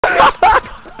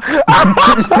I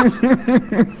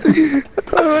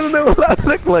don't know what that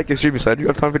looked like. Excuse me, sir. Do you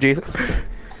have time for Jesus?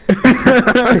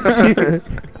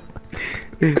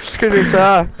 Excuse me,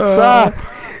 sir. Sir.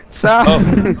 Sir. Oh,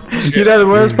 You know the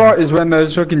worst part is when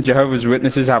those fucking Jehovah's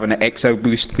Witnesses have an exo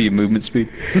boost for your movement speed.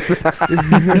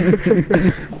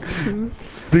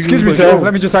 Excuse me, sir.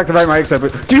 Let me just activate my exo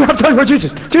boost. Do you have time for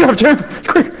Jesus? Do you have time?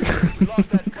 Quick!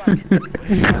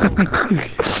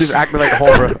 Just activate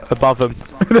horror above him.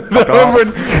 Fuck off.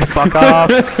 Fuck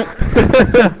off.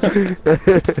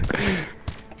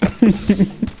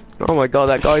 Oh my god,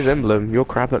 that guy's emblem. You're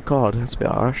crap at COD. That's a bit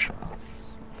harsh.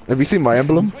 Have you seen my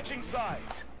emblem?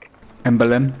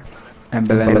 Emblem.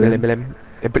 Emblem.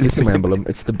 You see my emblem?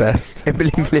 It's the best. Emblem.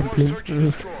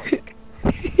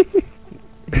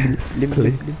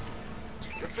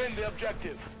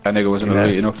 That nigga wasn't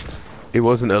elite enough. He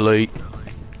wasn't elite.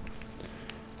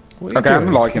 Okay,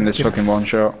 I'm liking this fucking one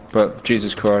shot, but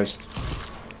Jesus Christ.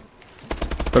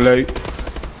 Elite.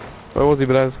 Where was he,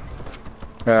 Blaze?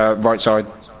 Right side.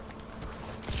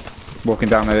 Walking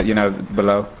down there, you know,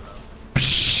 below.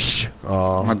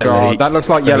 Oh My god, elite. that looks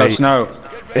like yellow Elite. snow.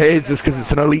 it is just because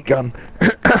it's an elite gun.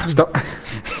 Stop.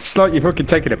 It's like you're fucking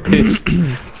taking a piss.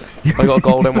 I got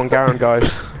gold in one Garen,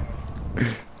 guys.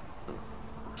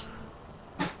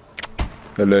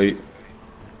 Elite.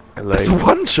 It's Elite.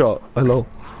 one shot. Hello.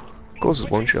 Of course it's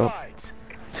one shot.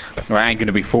 Well, it ain't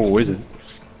gonna be 4, is it?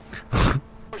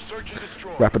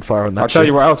 Rapid fire on that. I'll tell shit.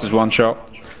 you what else is one shot.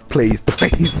 Please,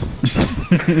 please.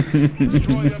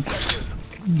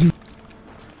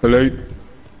 Elite.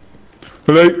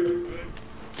 Elite.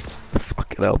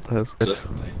 Fucking hell, Blaze.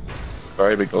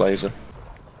 very big laser.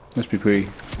 Must be pretty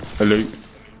elite.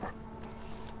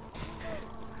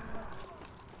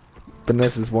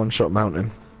 Vanessa's is one shot mountain.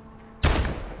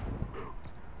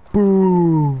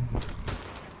 Boom.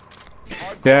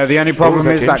 Yeah, the only problem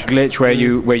was is that that glitch where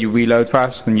you reload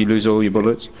fast and you lose all your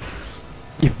bullets.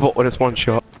 You bought with us one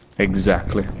shot.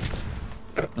 Exactly.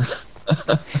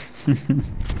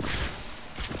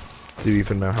 Do you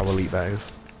even know how elite that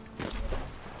is?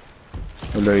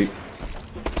 Elite.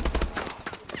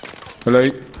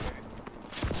 Elite.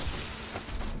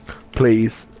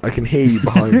 Please, I can hear you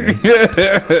behind me.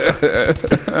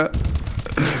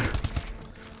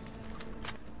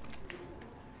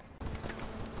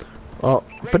 Oh,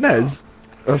 Benez?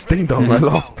 I was ding dong, I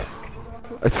laughed.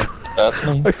 That's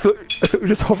me. I thought it was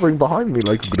just hovering behind me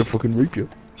like I'm gonna fucking reap you.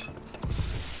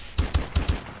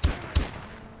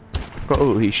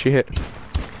 Holy shit.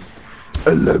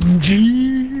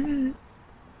 LMG!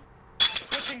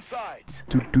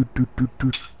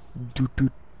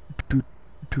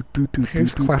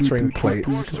 Who's clattering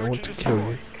plates? I want to kill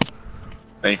you.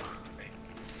 Me.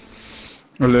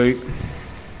 Elite.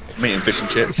 I'm eating fish and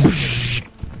chips.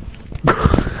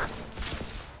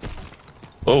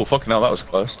 Oh, fucking hell, that was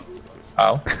close.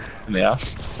 Ow. In the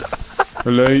ass.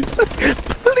 Elite.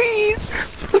 Please!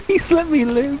 Please let me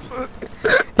live!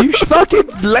 You fucking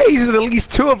lasered at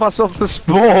least 2 of us off the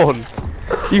spawn!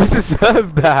 You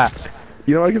deserve that!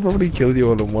 You know, I could probably kill you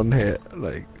all in one hit.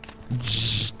 Like,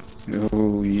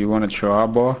 Oh, you wanna try,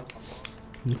 boy?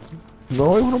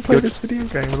 no, I want to play this video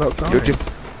game without dying.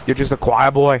 You're just a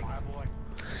choir boy.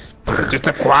 Just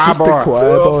a choir Just a boy. choir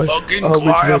You're boy. a fucking Oh, which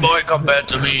choir one? boy compared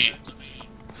to me.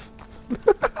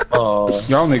 Oh.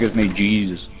 Y'all niggas need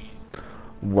Jesus.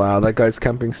 Wow, that guy's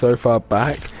camping so far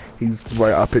back. He's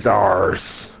right up his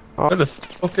arse. Where the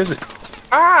fuck is it?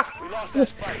 Ah!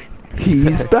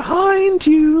 He's behind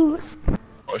you.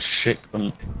 Oh shit.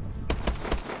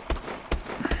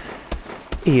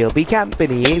 He'll be camping,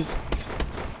 he is.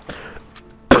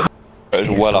 He's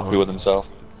well happy with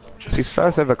himself. It's his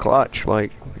first ever clutch,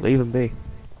 like, leave him be.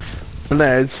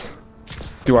 Nez.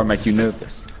 Do I make you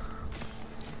nervous?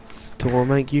 Do I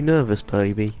make you nervous,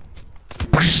 baby?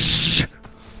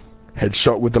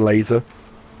 Headshot with the laser.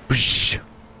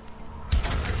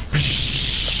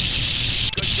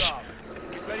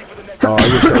 Oh,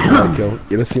 I wish I had my kill.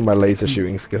 You don't see my laser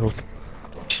shooting skills.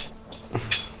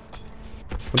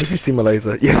 What if you see my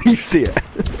laser? Yeah, you see it.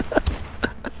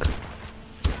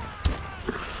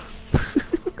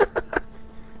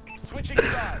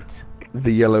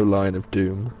 The yellow line of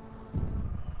doom.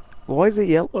 Why is it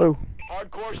yellow?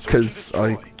 Because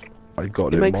I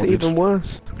got it. It makes it modded. even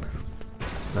worse.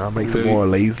 Now it makes it more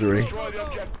lasery.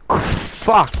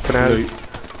 Fuck, Fanaz.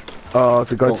 Oh,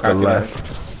 it's a guy to the calculated.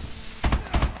 left.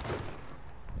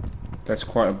 That's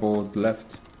quite a board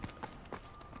left.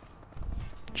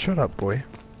 Shut up, boy.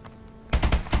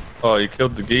 Oh, you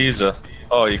killed the geezer.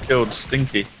 Oh, you killed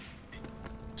Stinky.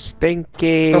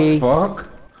 Stinky. The fuck?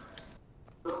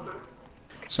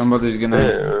 Somebody's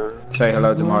gonna say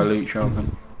hello to my elite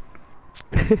shotgun.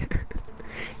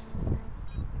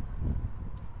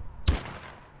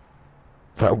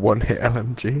 That one hit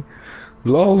LMG.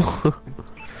 LOL.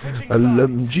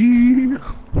 LMG.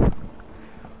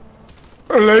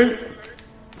 Hello.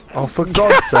 Oh, for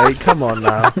God's sake, come on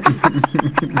now.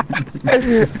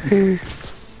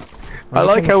 I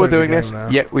like how we're doing this, now.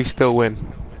 yet we still win.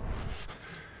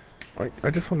 I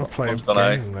just want to play One's a gone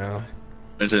A. game now.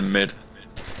 It's in mid.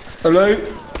 Hello.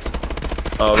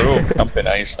 Oh, they're all camping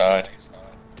A side.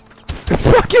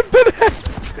 Fucking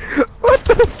bananas! What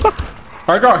the fuck?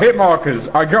 I got hit markers.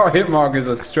 I swear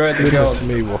to Goodness God.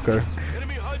 me, Woko.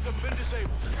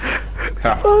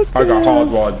 Ha, I got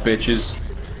hardwired, bitches.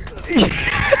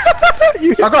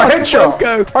 You I got headshot.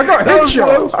 Go. I got That was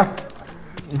headshot.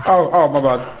 Oh, my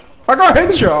bad. I got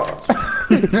headshot.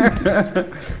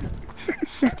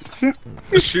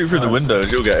 Just shoot through the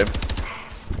windows, you'll get him.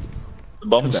 The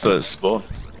bomb's still at spawn.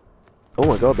 Oh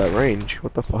my god, that range.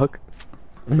 What the fuck?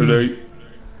 Hello.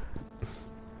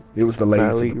 It was the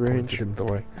laser Elite that range. pointed him the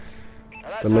way.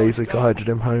 The laser guided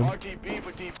him home.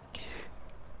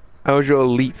 How was your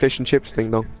elite fish and chips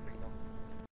thing, though?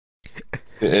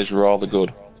 It is rather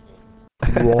good.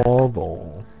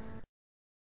 Bravo.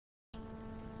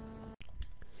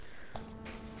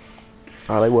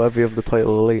 Are they worthy of the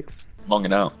title elite?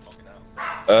 Longing out.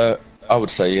 I would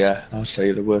say yeah. I would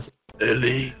say they're worth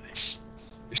elites.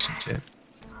 Fish and chip.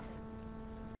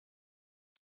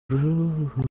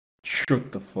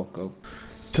 Shut the fuck up.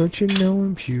 Don't you know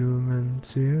I'm human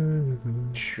too?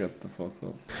 Shut the fuck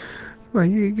up. Why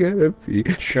you gotta be?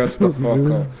 Shut the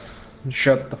fuck up.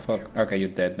 Shut the fuck. Okay, you're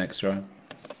dead next round.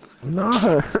 No.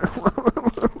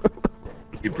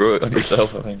 You brought it on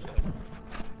yourself, I think.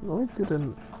 No, I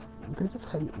didn't. They just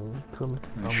hate me because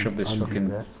I'm Shove this I'm the fucking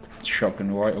best.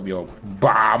 shotgun right up your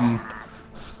BAM!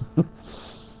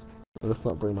 Let's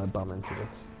not bring my bum into this.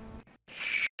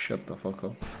 Shut the fuck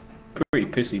up. Pretty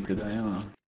pissy today, aren't I?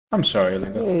 I'm sorry,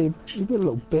 Olivia. Hey, you be a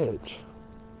little bitch.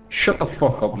 Shut the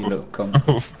fuck up, you little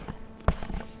cunt.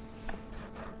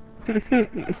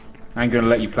 I ain't gonna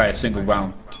let you play a single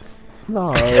round.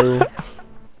 No.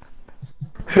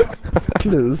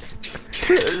 Please.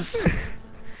 Please.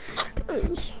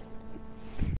 Please.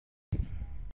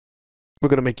 We're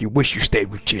gonna make you wish you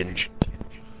stayed with Ginge.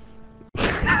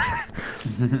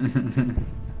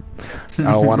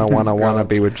 I wanna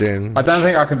be with Jin. I don't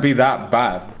think I can be that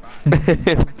bad.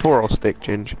 Poor old stick,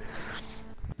 Ginge.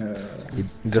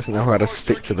 He doesn't know how to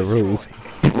stick to the rules.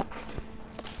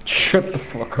 Shut the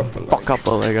fuck up, Olivia. Fuck up,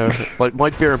 Lego. Like,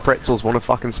 my beer and pretzels wanna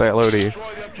fucking say hello to you.